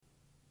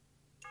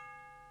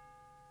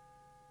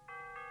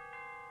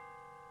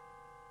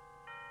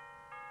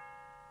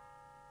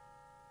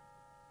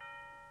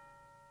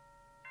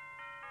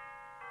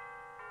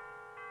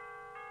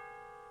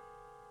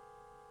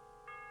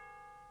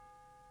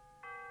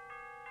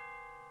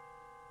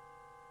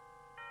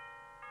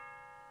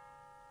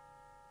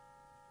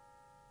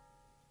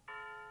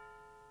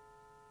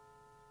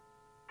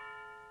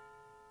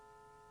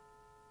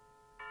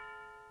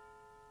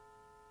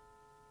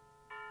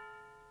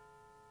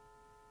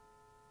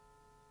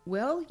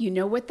Well, you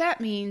know what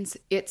that means.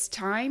 It's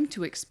time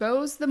to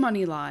expose the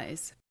money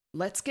lies.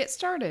 Let's get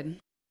started.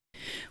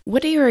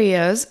 What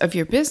areas of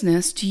your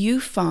business do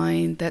you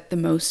find that the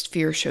most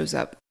fear shows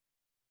up?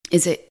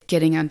 Is it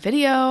getting on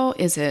video?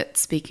 Is it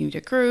speaking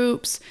to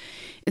groups?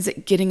 Is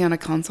it getting on a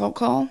consult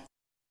call?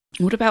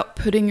 What about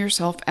putting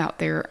yourself out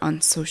there on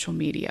social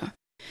media?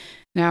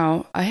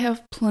 Now, I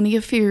have plenty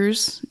of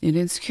fears and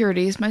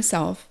insecurities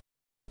myself.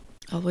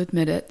 I'll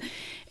admit it.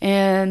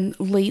 And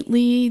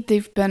lately,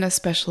 they've been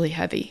especially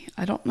heavy.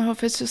 I don't know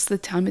if it's just the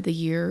time of the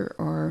year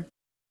or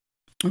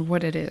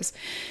what it is.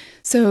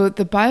 So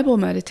the Bible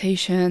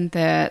meditation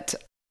that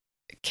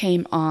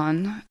came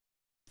on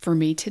for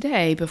me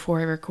today before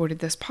I recorded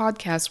this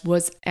podcast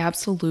was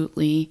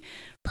absolutely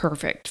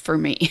perfect for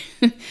me.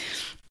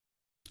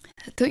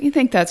 Don't you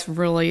think that's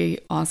really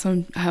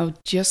awesome how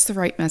just the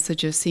right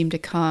messages seem to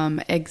come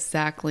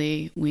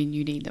exactly when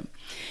you need them?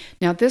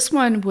 Now, this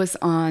one was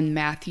on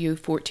Matthew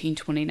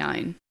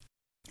 14:29.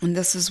 And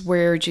this is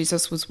where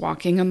Jesus was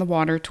walking on the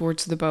water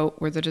towards the boat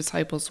where the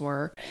disciples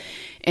were.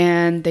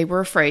 And they were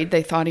afraid.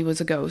 They thought he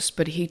was a ghost,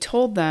 but he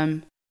told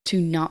them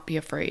to not be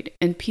afraid.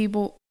 And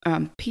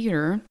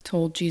Peter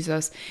told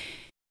Jesus,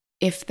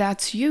 "If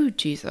that's you,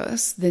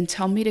 Jesus, then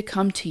tell me to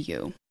come to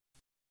you."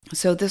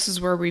 So this is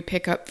where we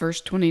pick up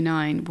verse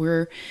 29,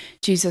 where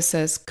Jesus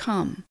says,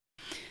 "Come."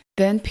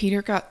 Then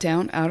Peter got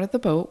down out of the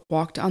boat,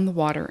 walked on the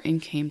water,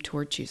 and came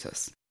toward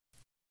Jesus.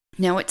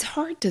 Now, it's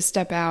hard to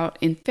step out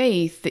in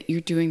faith that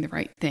you're doing the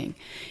right thing.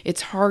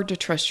 It's hard to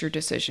trust your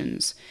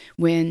decisions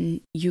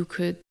when you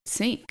could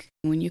sink,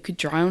 when you could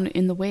drown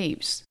in the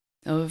waves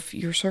of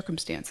your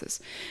circumstances.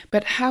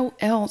 But how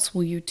else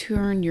will you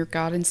turn your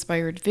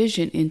God-inspired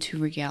vision into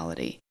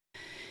reality?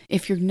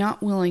 If you're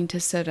not willing to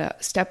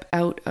step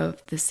out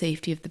of the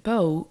safety of the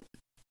boat,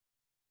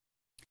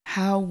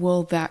 how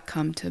will that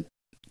come to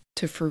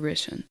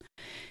fruition?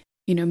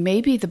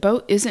 Maybe the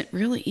boat isn't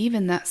really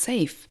even that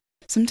safe.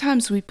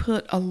 Sometimes we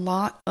put a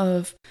lot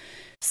of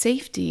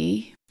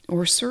safety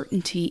or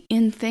certainty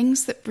in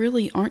things that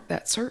really aren't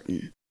that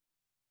certain.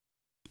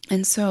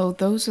 And so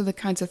those are the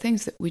kinds of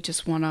things that we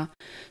just want to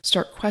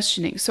start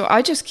questioning. So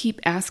I just keep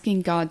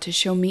asking God to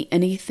show me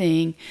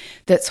anything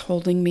that's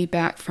holding me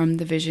back from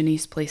the vision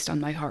He's placed on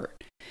my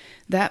heart.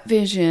 That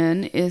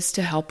vision is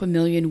to help 1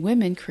 million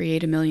women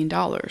create $1 million.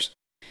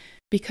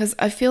 Because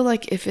I feel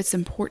like if it's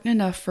important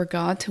enough for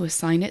God to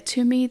assign it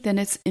to me, then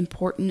it's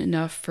important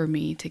enough for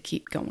me to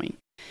keep going.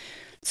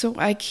 So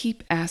I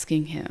keep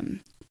asking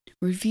Him,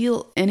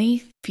 reveal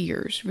any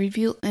fears,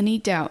 reveal any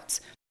doubts,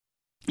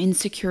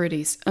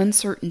 insecurities,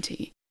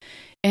 uncertainty,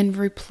 and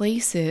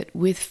replace it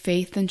with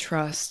faith and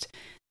trust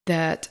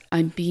that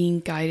I'm being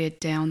guided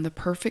down the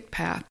perfect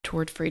path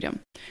toward freedom.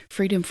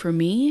 Freedom for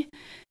me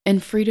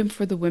and freedom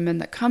for the women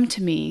that come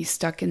to me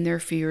stuck in their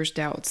fears,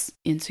 doubts,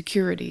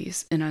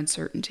 insecurities, and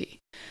uncertainty.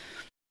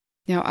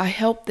 Now, I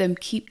help them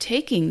keep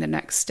taking the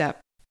next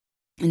step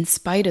in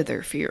spite of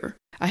their fear.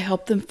 I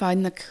help them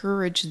find the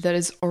courage that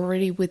is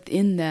already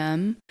within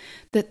them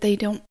that they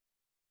don't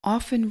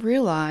often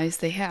realize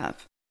they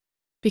have.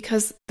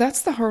 Because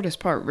that's the hardest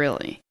part,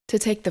 really, to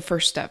take the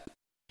first step.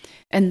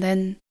 And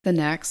then the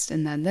next,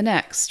 and then the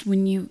next,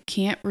 when you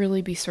can't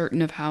really be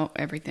certain of how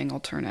everything will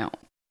turn out.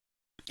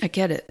 I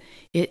get it.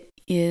 It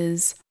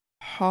is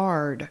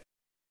hard.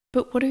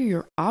 But what are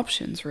your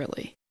options,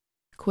 really?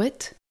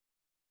 Quit?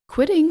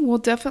 Quitting will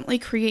definitely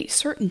create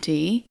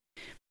certainty,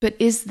 but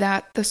is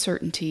that the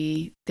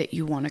certainty that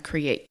you want to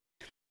create?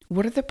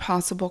 What are the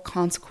possible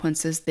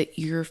consequences that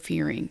you're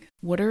fearing?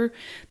 What are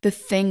the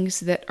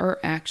things that are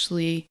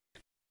actually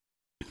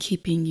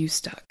keeping you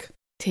stuck,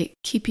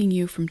 keeping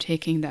you from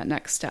taking that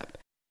next step?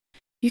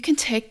 You can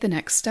take the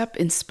next step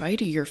in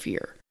spite of your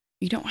fear.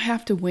 You don't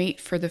have to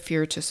wait for the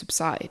fear to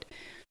subside.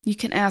 You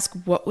can ask,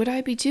 what would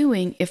I be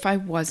doing if I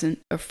wasn't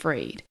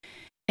afraid?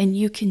 And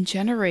you can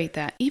generate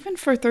that, even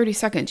for 30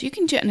 seconds. You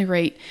can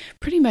generate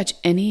pretty much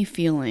any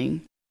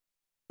feeling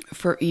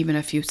for even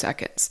a few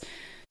seconds.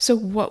 So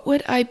what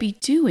would I be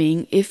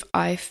doing if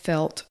I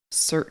felt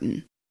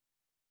certain?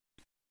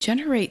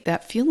 Generate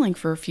that feeling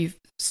for a few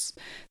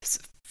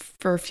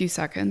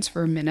seconds,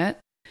 for a minute,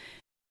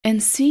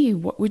 and see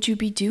what would you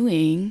be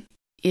doing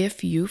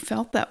if you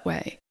felt that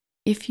way,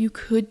 if you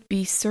could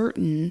be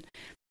certain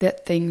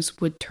that things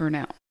would turn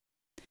out.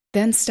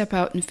 Then step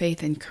out in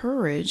faith and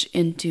courage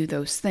and do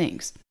those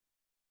things.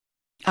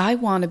 I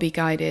want to be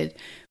guided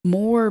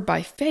more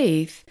by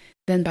faith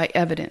than by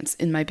evidence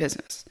in my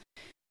business.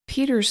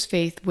 Peter's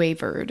faith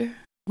wavered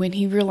when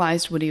he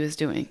realized what he was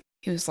doing.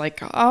 He was like,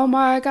 "Oh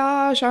my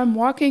gosh, I'm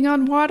walking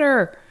on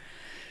water."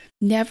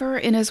 Never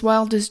in his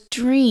wildest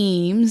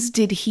dreams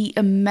did he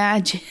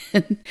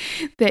imagine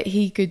that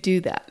he could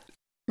do that,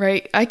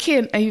 right? I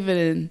can't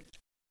even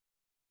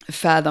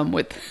fathom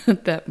what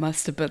that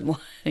must have been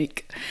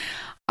like.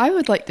 I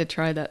would like to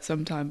try that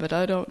sometime, but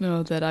I don't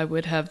know that I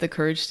would have the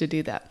courage to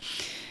do that.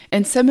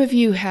 And some of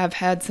you have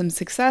had some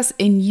success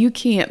and you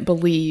can't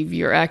believe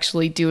you're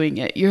actually doing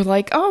it. You're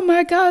like, "Oh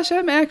my gosh,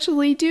 I'm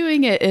actually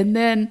doing it." And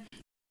then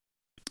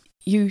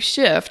you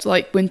shift,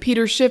 like when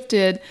Peter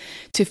shifted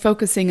to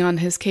focusing on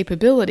his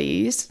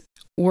capabilities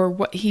or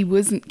what he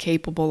wasn't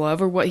capable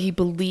of or what he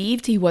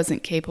believed he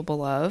wasn't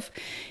capable of,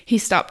 he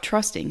stopped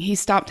trusting. He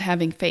stopped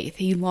having faith.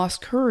 He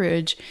lost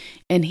courage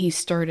and he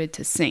started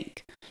to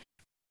sink.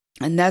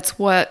 And that's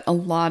what a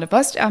lot of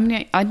us, I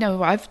mean, I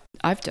know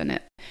I've done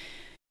it.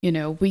 You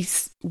know, we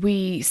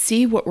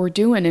see what we're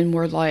doing and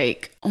we're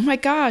like, oh my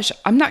gosh,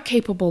 I'm not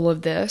capable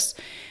of this.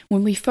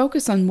 When we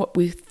focus on what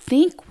we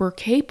think we're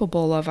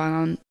capable of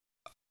on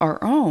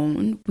our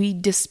own, we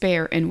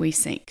despair and we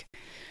sink,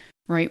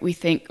 right? We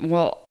think,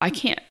 well,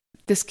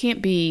 this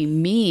can't be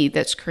me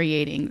that's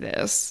creating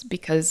this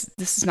because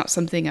this is not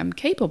something I'm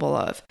capable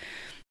of.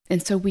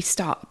 And so we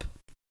stop.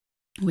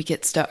 We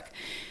get stuck.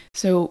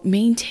 So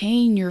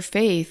maintain your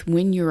faith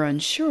when you're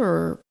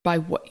unsure by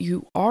what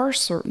you are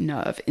certain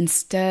of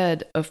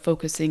instead of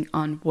focusing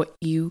on what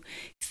you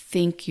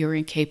think you're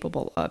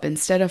incapable of,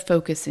 instead of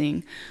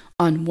focusing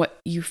on what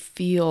you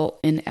feel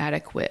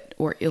inadequate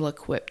or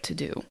ill-equipped to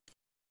do.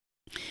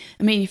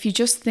 I mean, if you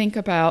just think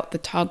about the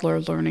toddler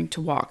learning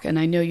to walk, and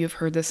I know you've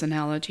heard this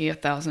analogy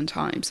 1,000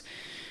 times,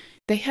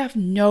 they have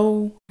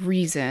no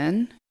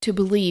reason to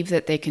believe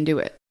that they can do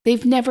it.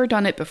 They've never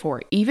done it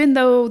before, even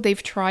though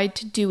they've tried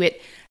to do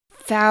it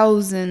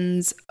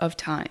thousands of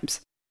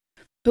times.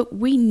 But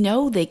we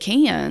know they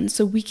can,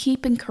 so we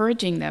keep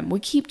encouraging them. We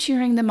keep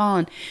cheering them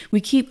on.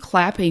 We keep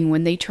clapping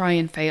when they try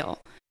and fail.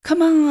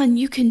 Come on,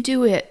 you can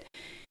do it.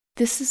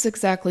 This is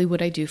exactly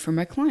what I do for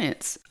my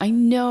clients. I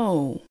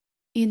know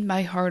in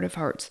my heart of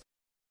hearts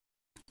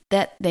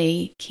that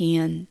they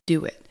can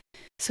do it.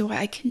 So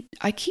I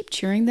keep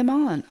cheering them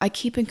on. I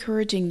keep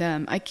encouraging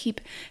them. I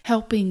keep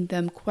helping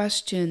them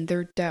question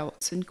their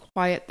doubts and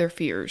quiet their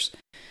fears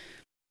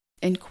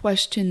and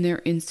question their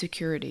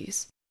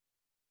insecurities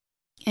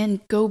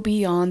and go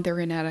beyond their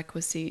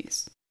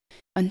inadequacies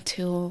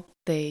until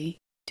they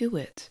do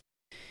it.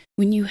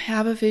 When you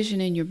have a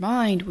vision in your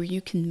mind where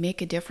you can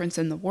make a difference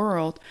in the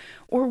world,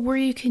 or where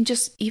you can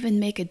just even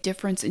make a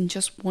difference in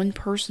just one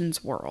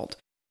person's world,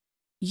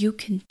 you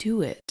can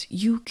do it.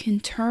 You can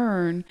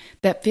turn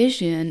that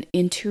vision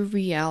into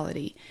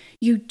reality.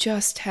 You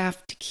just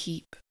have to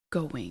keep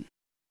going.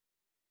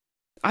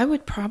 I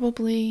would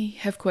probably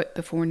have quit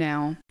before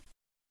now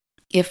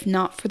if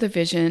not for the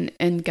vision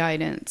and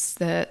guidance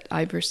that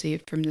I've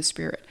received from the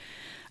Spirit.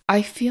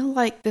 I feel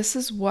like this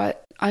is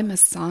what I'm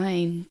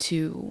assigned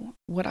to,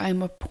 what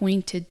I'm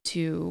appointed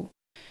to,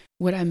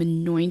 what I'm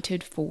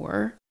anointed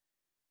for.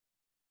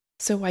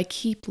 So I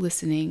keep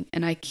listening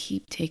and I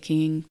keep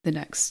taking the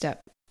next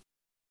step.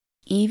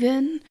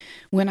 Even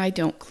when I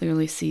don't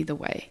clearly see the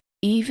way,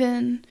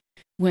 even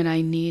when I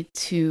need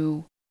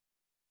to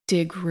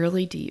dig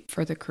really deep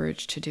for the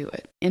courage to do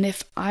it. And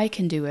if I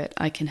can do it,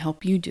 I can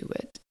help you do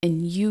it,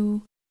 and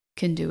you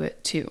can do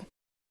it too.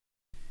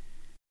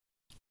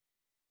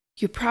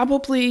 You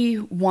probably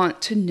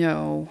want to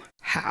know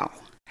how.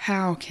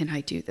 How can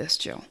I do this,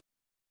 Jill?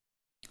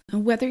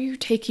 And whether you're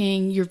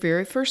taking your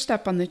very first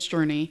step on this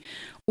journey,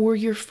 or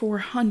your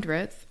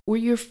 400th, or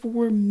your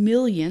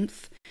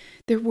 4,000,000th,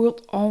 there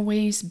will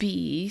always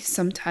be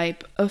some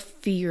type of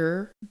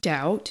fear,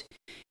 doubt,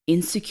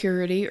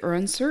 insecurity, or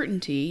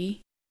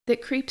uncertainty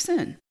that creeps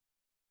in.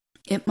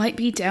 It might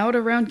be doubt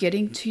around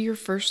getting to your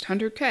first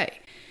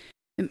 100K.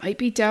 It might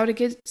be doubt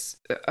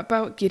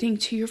about getting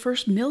to your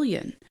first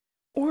million,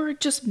 or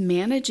just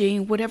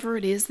managing whatever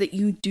it is that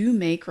you do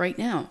make right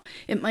now.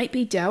 It might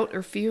be doubt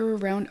or fear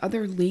around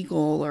other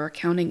legal or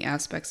accounting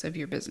aspects of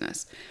your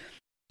business.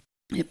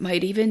 It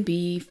might even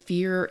be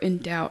fear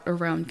and doubt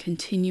around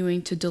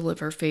continuing to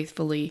deliver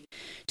faithfully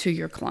to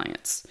your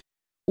clients,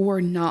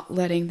 or not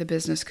letting the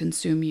business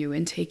consume you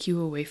and take you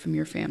away from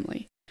your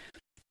family.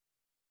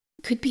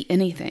 Could be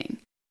anything.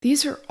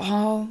 These are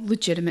all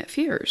legitimate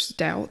fears,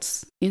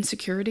 doubts,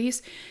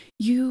 insecurities.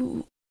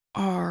 You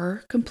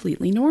are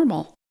completely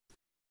normal.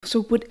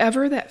 So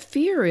whatever that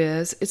fear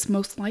is, it's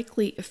most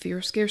likely a fear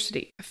of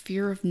scarcity, a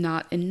fear of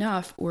not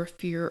enough, or a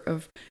fear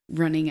of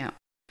running out.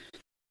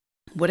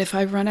 What if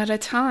I run out of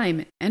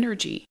time,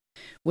 energy?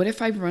 What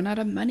if I run out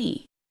of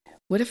money?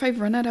 What if I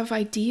run out of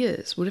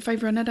ideas? What if I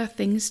run out of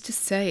things to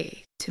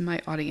say to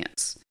my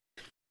audience?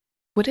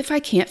 What if I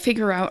can't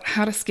figure out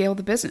how to scale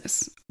the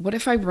business? What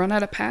if I run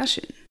out of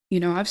passion? You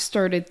know, I've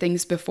started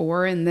things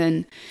before and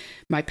then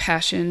my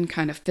passion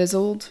kind of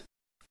fizzled.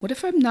 What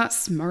if I'm not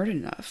smart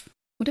enough?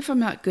 What if I'm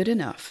not good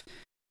enough?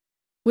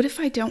 What if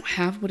I don't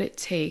have what it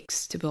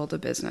takes to build a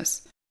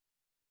business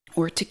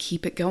or to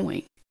keep it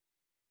going?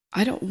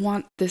 I don't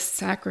want this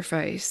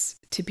sacrifice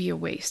to be a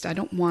waste. I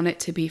don't want it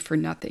to be for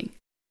nothing.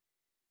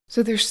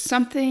 So there's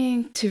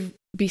something to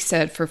be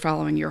said for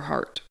following your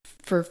heart,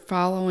 for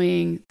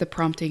following the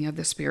prompting of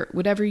the Spirit,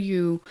 whatever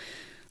you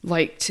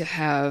like to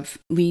have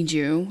lead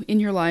you in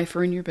your life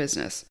or in your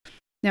business.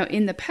 Now,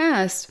 in the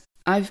past,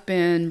 I've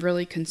been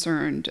really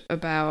concerned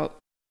about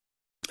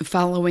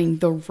following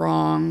the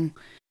wrong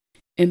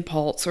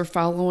impulse or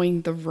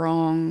following the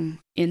wrong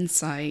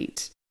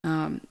insight,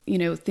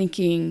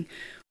 thinking,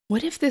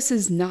 what if this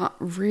is not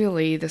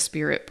really the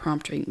Spirit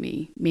prompting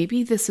me?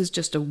 Maybe this is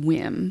just a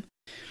whim.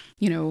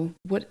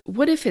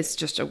 What if it's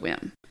just a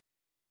whim?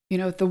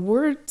 The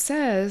word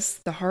says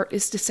the heart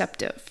is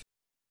deceptive.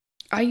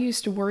 I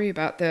used to worry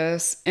about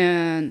this,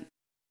 and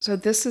so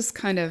this is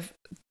kind of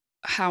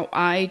how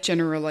I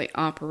generally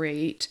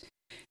operate.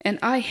 And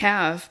I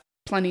have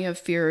plenty of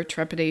fear,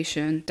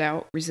 trepidation,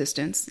 doubt,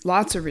 resistance,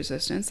 lots of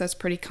resistance. That's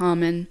pretty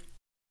common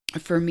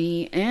for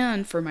me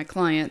and for my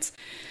clients.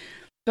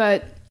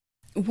 But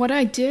what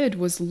I did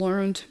was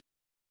learned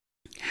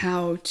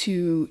how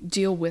to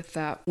deal with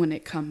that when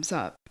it comes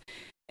up.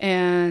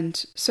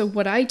 And so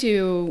what I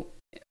do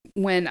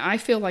when I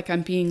feel like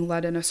I'm being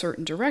led in a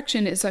certain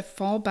direction is I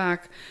fall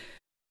back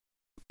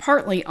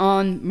partly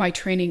on my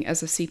training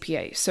as a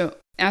CPA. So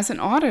as an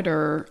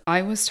auditor,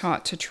 I was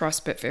taught to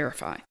trust but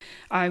verify.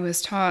 I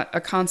was taught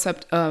a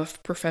concept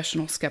of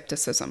professional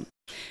skepticism.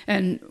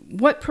 And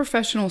what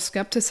professional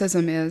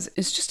skepticism is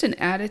just an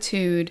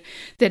attitude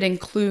that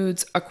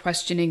includes a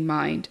questioning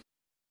mind,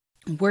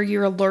 where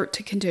you're alert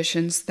to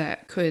conditions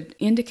that could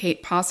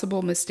indicate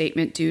possible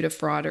misstatement due to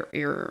fraud or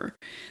error.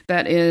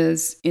 That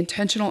is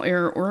intentional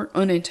error or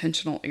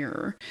unintentional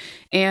error,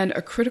 and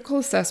a critical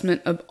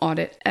assessment of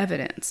audit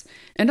evidence.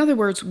 In other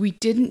words, we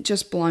didn't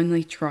just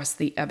blindly trust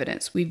the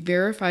evidence. We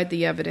verified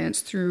the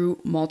evidence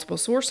through multiple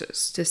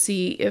sources to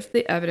see if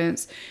the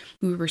evidence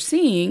we were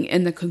seeing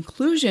and the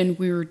conclusion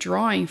we were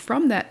drawing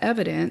from that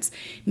evidence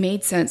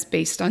made sense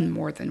based on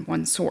more than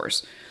one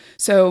source.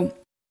 So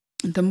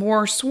the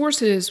more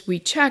sources we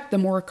check, the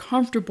more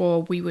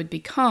comfortable we would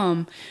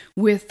become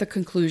with the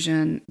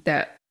conclusion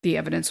that the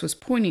evidence was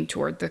pointing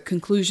toward, the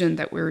conclusion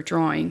that we were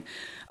drawing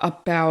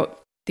about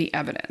the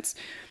evidence.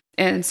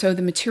 And so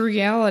the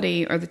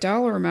materiality or the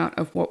dollar amount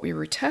of what we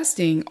were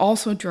testing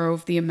also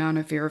drove the amount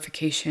of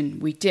verification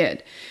we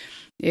did.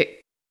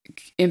 It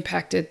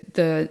impacted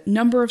the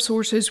number of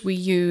sources we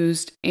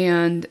used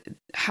and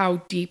how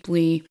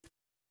deeply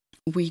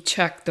we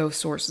checked those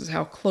sources,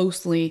 how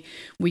closely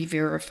we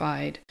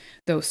verified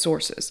those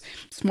sources.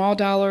 Small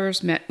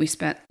dollars meant we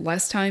spent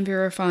less time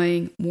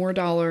verifying. More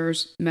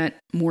dollars meant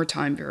more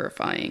time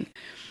verifying.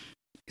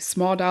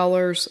 Small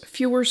dollars,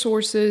 fewer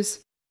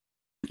sources.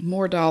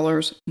 More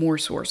dollars, more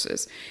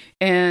sources.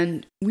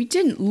 And we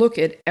didn't look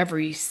at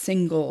every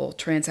single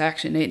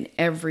transaction in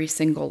every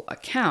single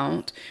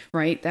account,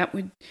 right? That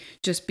would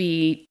just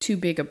be too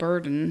big a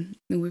burden.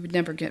 We would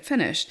never get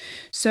finished.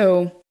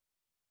 So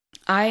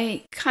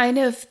I kind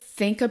of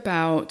think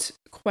about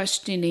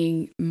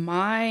questioning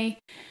my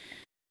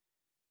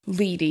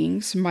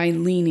leanings,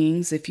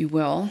 if you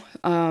will,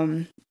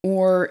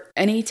 or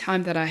any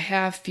time that I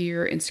have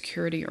fear,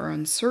 insecurity, or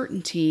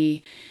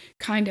uncertainty,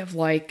 kind of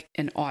like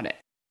an audit.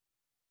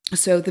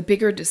 So the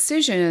bigger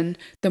decision,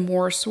 the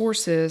more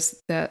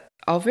sources that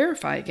I'll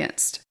verify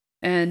against.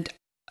 And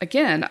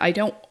again, I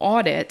don't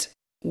audit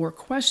or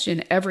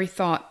question every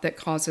thought that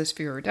causes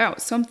fear or doubt.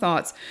 Some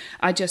thoughts,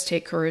 I just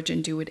take courage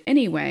and do it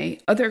anyway.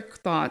 Other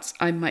thoughts,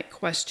 I might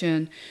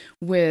question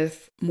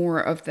with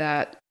more of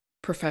that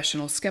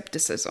professional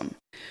skepticism.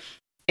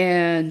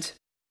 And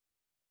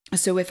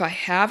so if I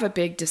have a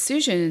big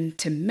decision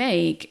to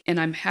make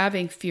and I'm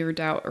having fear,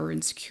 doubt, or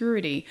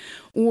insecurity,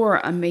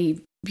 or I may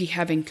be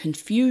having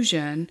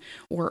confusion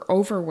or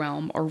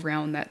overwhelm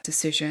around that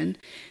decision,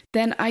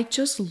 then I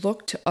just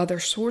look to other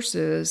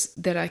sources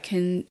that I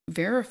can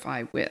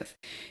verify with.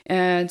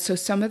 And so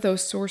some of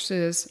those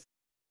sources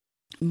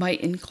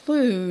might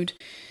include,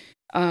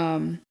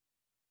 I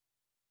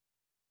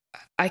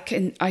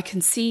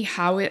can see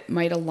how it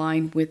might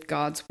align with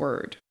God's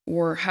word,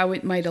 or how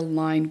it might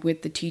align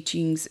with the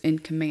teachings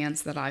and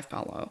commands that I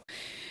follow.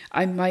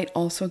 I might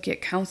also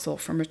get counsel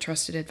from a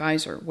trusted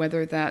advisor,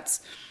 whether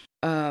that's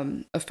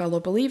a fellow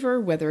believer,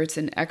 whether it's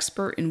an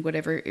expert in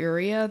whatever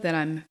area that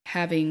I'm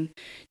having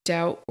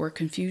doubt or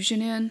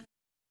confusion in,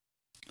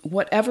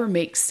 whatever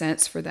makes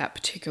sense for that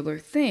particular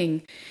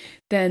thing,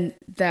 then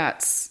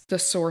that's the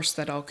source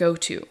that I'll go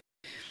to.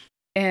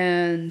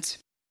 And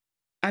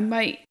I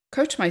might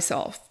coach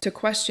myself to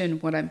question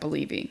what I'm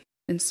believing.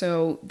 And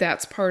so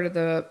that's part of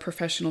the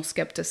professional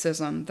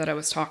skepticism that I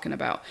was talking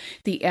about,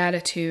 the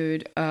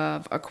attitude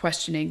of a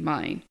questioning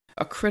mind,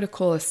 a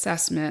critical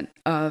assessment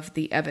of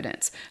the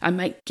evidence. I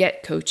might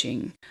get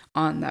coaching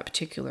on that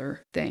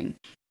particular thing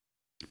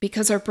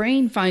because our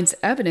brain finds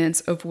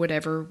evidence of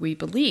whatever we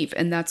believe.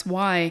 And that's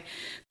why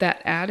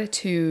that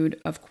attitude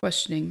of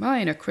questioning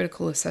mind, a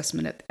critical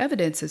assessment of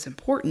evidence, is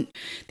important.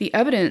 The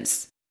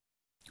evidence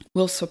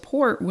will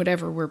support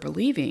whatever we're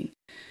believing.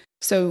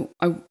 So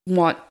I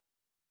want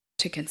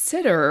to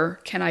consider,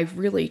 can I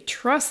really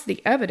trust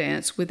the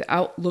evidence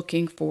without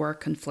looking for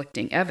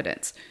conflicting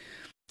evidence?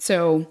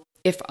 So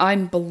if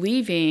I'm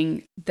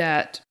believing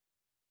that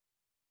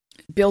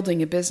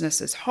building a business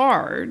is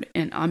hard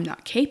and I'm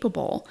not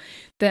capable,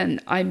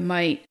 then I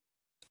might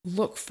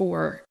look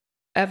for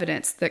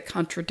evidence that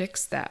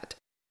contradicts that,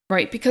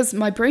 right? Because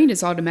my brain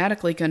is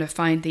automatically going to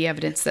find the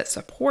evidence that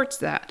supports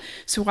that.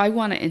 So I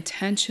want to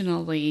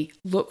intentionally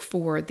look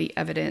for the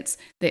evidence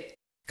that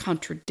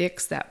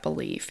contradicts that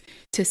belief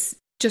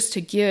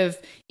to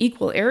give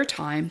equal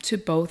airtime to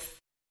both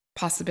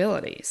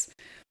possibilities.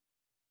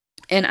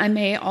 And I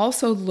may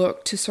also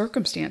look to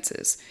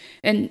circumstances.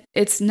 And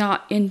it's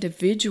not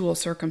individual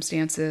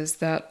circumstances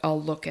that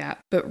I'll look at,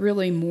 but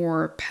really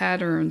more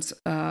patterns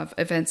of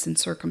events and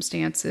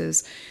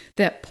circumstances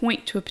that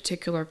point to a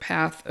particular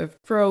path of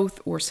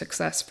growth or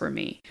success for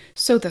me.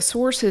 So the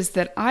sources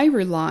that I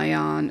rely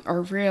on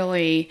are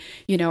really,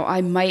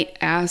 I might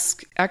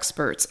ask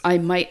experts, I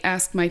might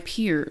ask my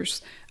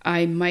peers,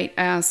 I might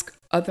ask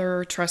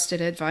other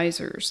trusted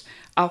advisors.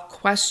 I'll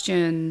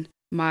question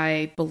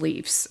my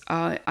beliefs.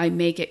 I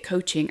may get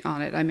coaching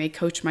on it. I may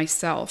coach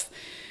myself.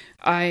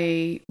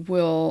 I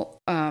will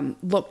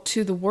look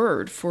to the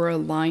Word for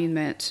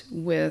alignment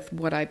with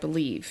what I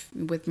believe,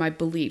 with my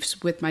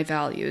beliefs, with my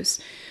values.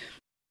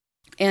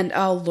 And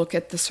I'll look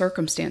at the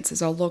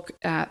circumstances. I'll look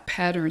at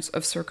patterns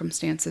of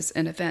circumstances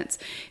and events.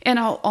 And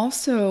I'll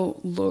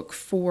also look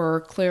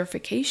for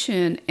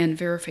clarification and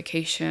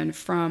verification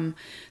from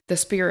the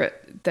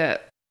Spirit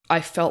that I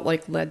felt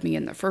like led me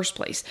in the first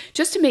place,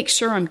 just to make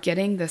sure I'm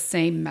getting the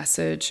same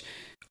message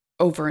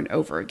over and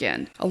over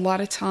again. A lot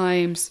of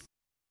times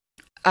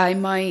I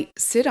might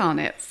sit on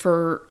it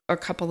for a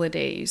couple of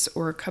days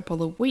or a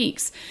couple of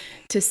weeks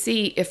to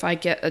see if I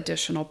get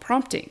additional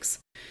promptings.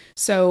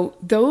 So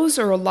those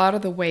are a lot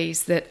of the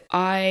ways that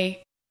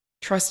I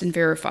trust and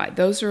verify.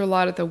 Those are a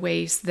lot of the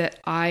ways that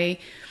I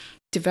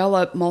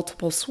develop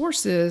multiple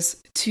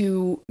sources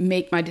to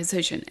make my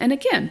decision. And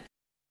again,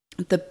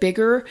 the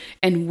bigger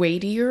and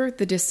weightier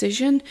the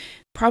decision,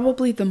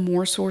 probably the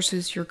more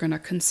sources you're going to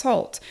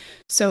consult.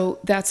 So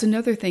that's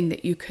another thing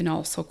that you can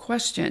also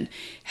question.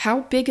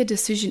 How big a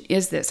decision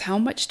is this? How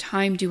much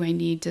time do I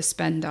need to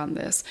spend on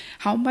this?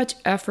 How much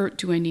effort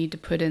do I need to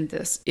put in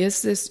this?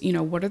 Is this,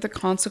 what are the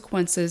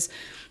consequences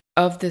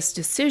of this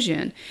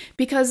decision?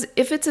 Because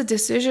if it's a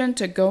decision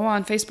to go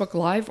on Facebook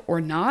Live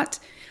or not,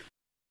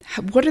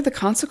 what are the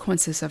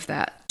consequences of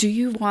that? Do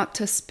you want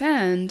to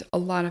spend a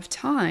lot of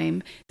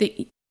time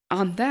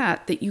on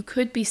that you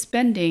could be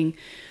spending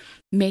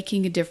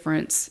making a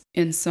difference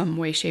in some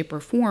way, shape,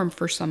 or form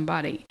for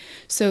somebody?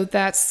 So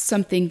that's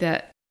something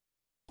that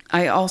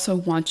I also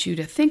want you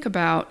to think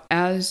about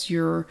as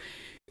you're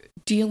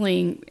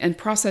dealing and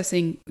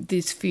processing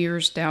these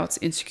fears, doubts,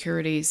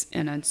 insecurities,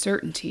 and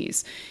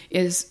uncertainties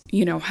is,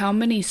 how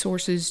many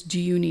sources do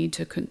you need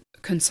to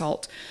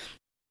consult?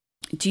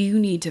 Do you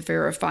need to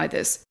verify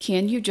this?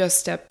 Can you just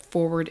step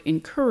forward in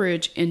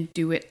courage and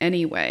do it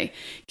anyway?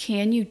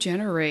 Can you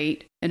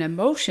generate an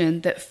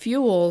emotion that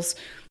fuels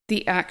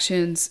the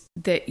actions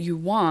that you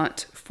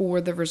want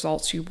for the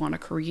results you want to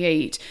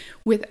create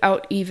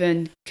without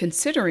even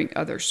considering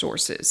other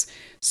sources?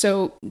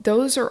 So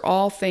those are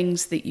all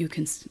things that you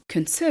can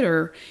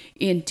consider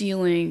in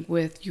dealing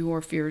with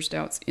your fears,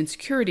 doubts,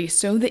 insecurities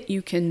so that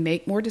you can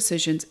make more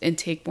decisions and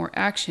take more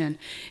action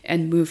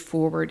and move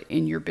forward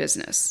in your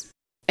business.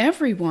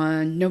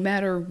 Everyone, no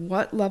matter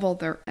what level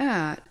they're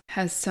at,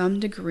 has some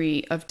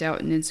degree of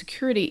doubt and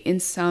insecurity in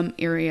some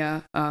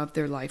area of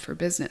their life or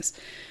business.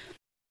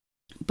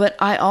 But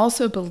I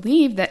also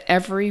believe that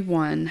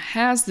everyone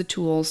has the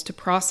tools to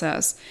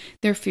process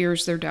their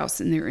fears, their doubts,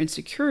 and their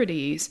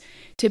insecurities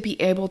to be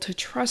able to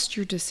trust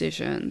your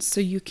decisions so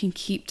you can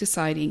keep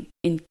deciding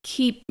and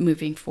keep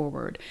moving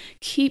forward,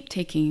 keep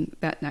taking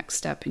that next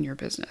step in your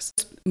business.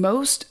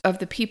 Most of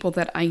the people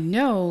that I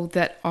know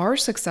that are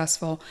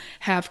successful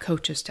have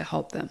coaches to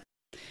help them.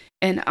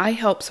 And I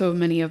help so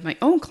many of my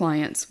own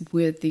clients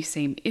with these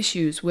same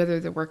issues, whether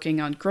they're working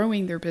on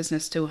growing their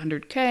business to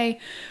 100K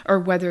or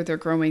whether they're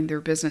growing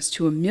their business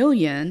to 1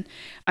 million.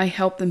 I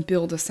help them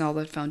build a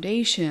solid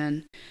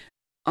foundation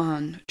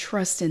on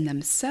trust in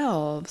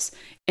themselves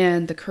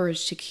and the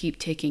courage to keep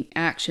taking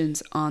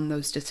actions on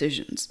those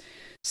decisions.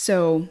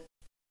 So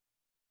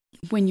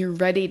when you're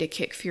ready to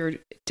kick fear,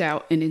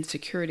 doubt, and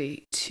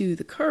insecurity to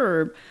the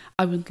curb,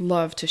 I would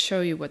love to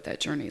show you what that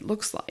journey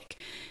looks like,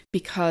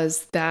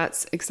 because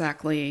that's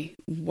exactly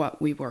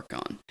what we work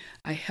on.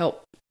 I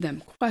help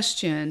them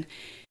question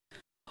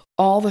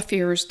all the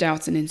fears,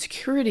 doubts, and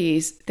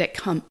insecurities that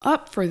come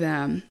up for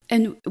them.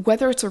 And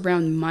whether it's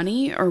around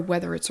money or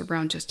whether it's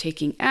around just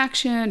taking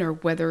action or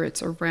whether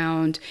it's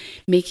around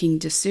making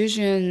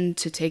decision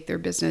to take their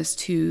business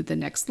to the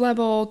next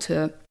level,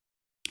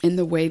 in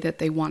the way that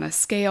they want to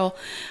scale,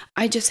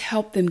 I just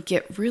help them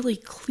get really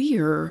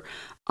clear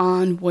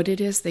on what it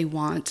is they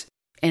want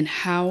and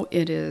how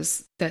it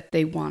is that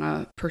they want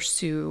to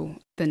pursue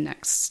the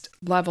next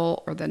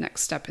level or the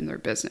next step in their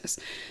business.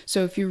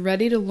 So if you're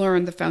ready to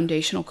learn the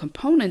foundational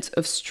components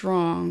of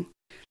strong,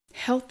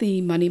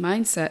 healthy money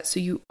mindset so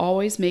you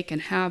always make and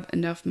have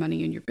enough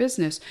money in your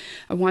business,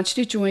 I want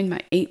you to join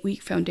my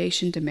 8-week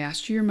Foundation to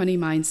Master Your Money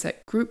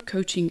Mindset group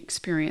coaching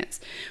experience,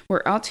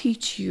 where I'll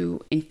teach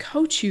you and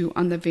coach you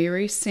on the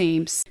very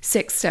same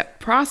 6-step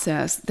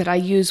process that I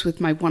use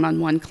with my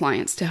one-on-one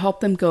clients to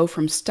help them go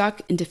from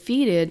stuck and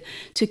defeated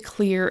to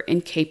clear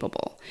and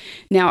capable.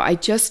 Now, I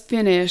just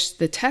finished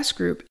the test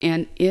group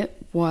and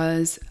it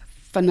was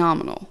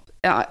phenomenal.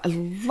 I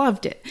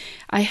loved it.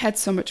 I had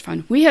so much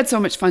fun. We had so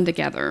much fun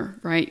together,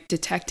 right?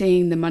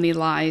 Detecting the money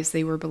lies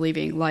they were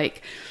believing.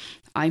 Like,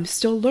 I'm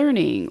still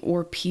learning,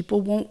 or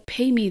people won't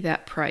pay me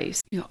that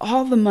price.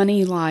 All the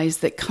money lies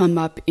that come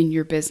up in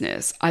your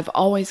business. I've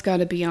always got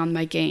to be on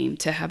my game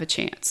to have a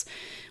chance.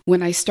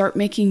 When I start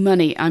making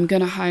money, I'm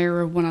going to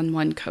hire a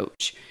one-on-one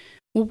coach.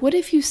 Well, what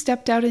if you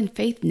stepped out in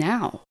faith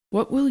now?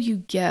 What will you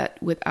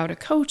get without a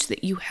coach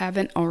that you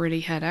haven't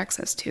already had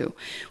access to?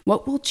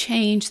 What will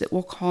change that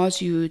will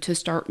cause you to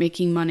start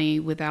making money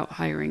without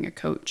hiring a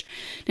coach?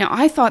 Now,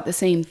 I thought the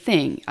same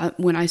thing.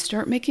 When I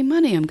start making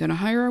money, I'm going to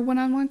hire a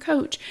one-on-one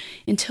coach,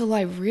 until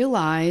I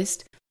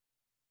realized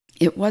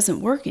it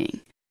wasn't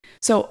working.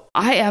 So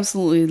I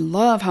absolutely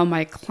love how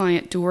my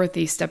client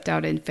Dorothy stepped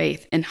out in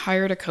faith and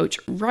hired a coach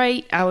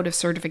right out of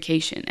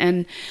certification.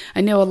 And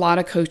I know a lot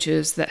of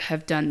coaches that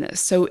have done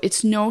this. So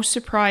it's no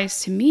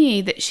surprise to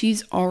me that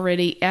she's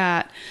already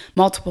at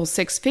multiple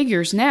six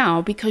figures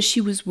now, because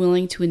she was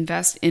willing to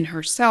invest in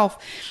herself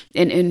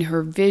and in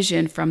her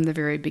vision from the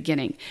very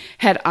beginning.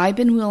 Had I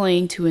been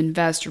willing to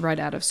invest right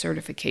out of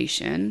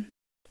certification,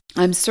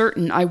 I'm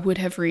certain I would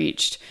have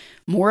reached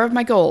more of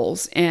my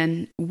goals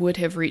and would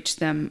have reached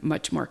them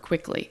much more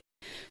quickly.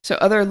 So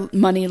other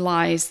money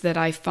lies that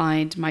I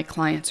find my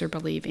clients are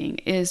believing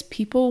is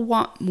people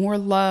want more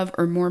love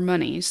or more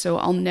money, so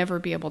I'll never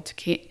be able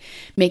to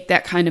make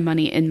that kind of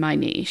money in my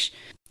niche.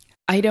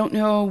 I don't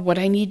know what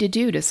I need to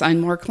do to sign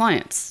more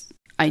clients.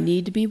 I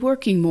need to be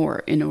working more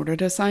in order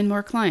to sign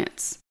more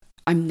clients.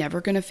 I'm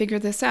never going to figure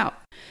this out.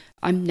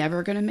 I'm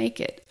never going to make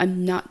it.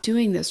 I'm not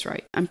doing this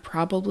right. I'm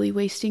probably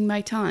wasting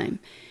my time.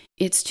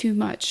 It's too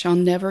much. I'll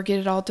never get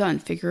it all done,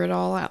 figure it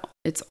all out.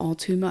 It's all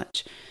too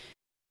much.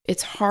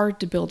 It's hard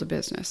to build a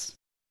business.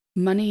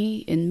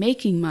 Money and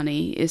making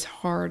money is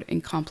hard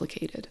and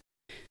complicated.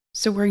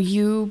 So are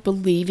you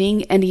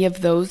believing any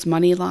of those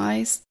money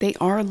lies? They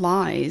are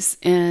lies,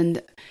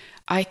 and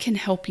I can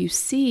help you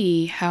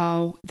see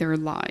how they're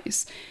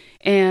lies.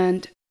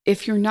 And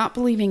if you're not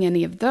believing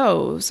any of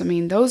those,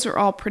 those are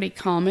all pretty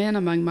common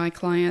among my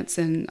clients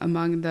and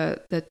among the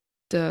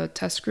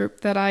test group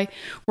that I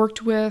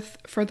worked with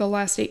for the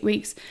last 8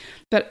 weeks.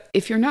 But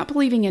if you're not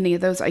believing any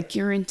of those, I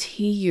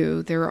guarantee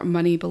you there are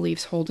money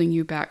beliefs holding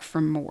you back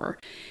from more.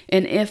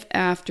 And if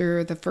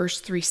after the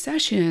first 3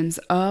 sessions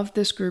of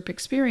this group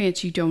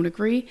experience you don't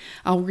agree,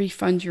 I'll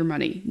refund your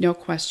money, no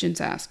questions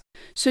asked.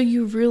 So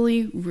you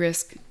really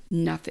risk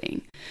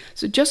nothing.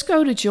 So just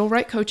go to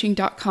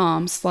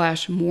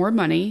jillwrightcoaching.com/more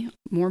money.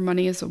 More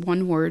money is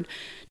one word,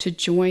 to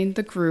join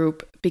the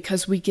group,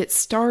 because we get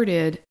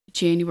started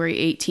January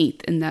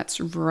 18th, and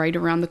that's right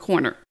around the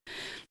corner.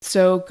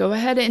 So go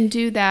ahead and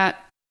do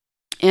that.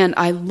 And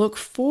I look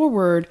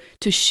forward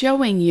to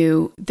showing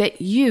you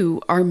that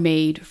you are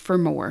made for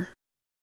more.